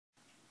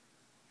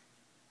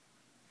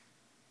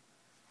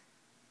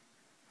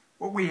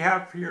what we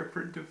have here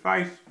for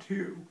device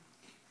 2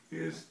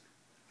 is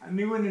a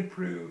new and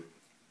improved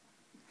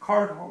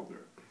Cardholder.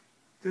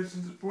 This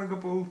is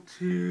applicable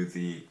to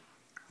the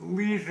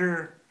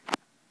leisure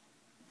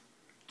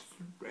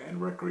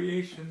and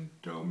recreation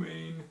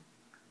domain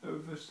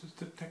of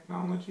assistive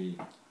technology.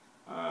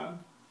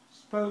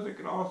 Suppose it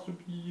could also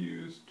be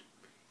used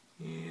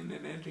in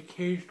an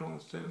educational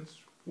sense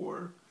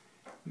for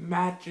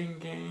matching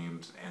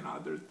games and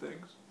other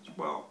things as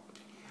well.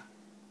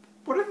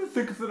 One of the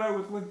things that I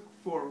was looking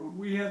for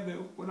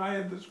when I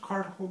had this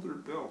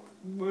Cardholder built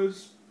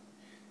was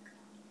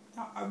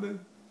on the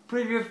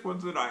previous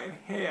ones that I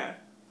had,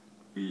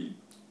 we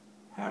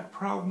had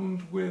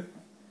problems with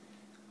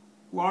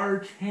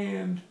large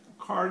hand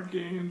card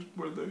games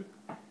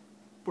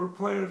where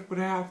players would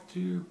have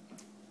to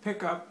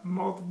pick up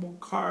multiple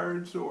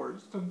cards or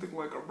something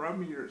like a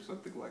rummy or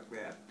something like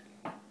that,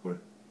 where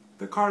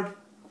the cards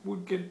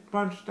would get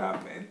bunched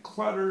up and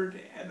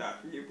cluttered and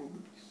not be able to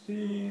be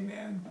seen,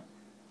 and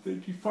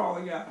they'd be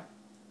falling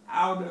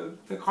out of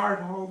the card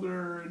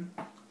holder and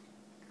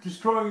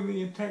destroying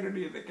the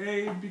integrity of the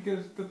game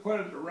because the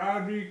players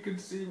around you could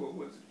see what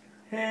was in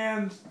your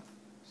hands.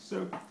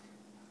 So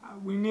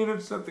we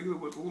needed something that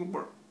was a little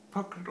more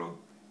functional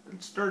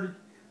and sturdy.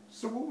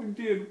 So what we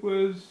did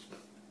was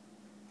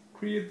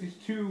create these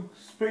two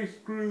space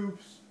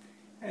groups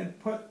and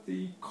put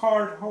the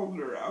card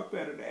holder up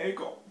at an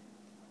angle.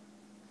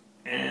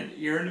 And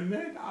here in a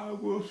minute I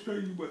will show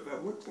you what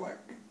that looks like.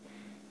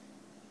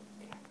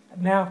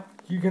 Now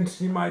you can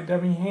see my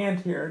dummy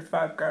hand here at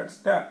 5 cards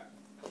stuck.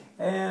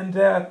 And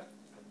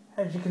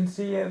as you can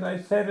see, as I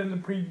said in the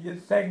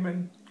previous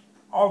segment,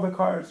 all the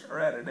cards are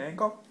at an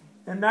angle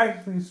and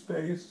nicely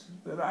spaced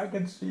so that I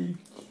can see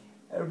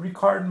every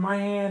card in my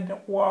hand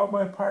while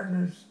my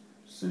partner's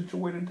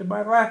situated to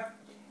my left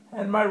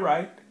and my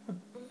right,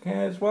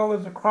 as well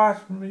as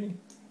across from me,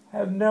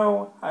 have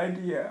no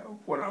idea of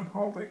what I'm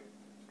holding.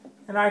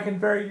 And I can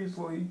very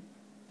easily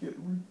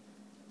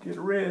get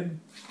rid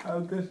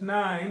of this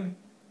 9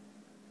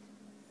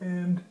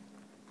 and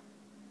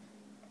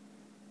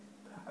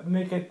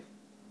make it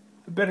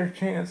a better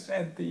chance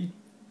at the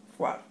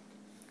flop.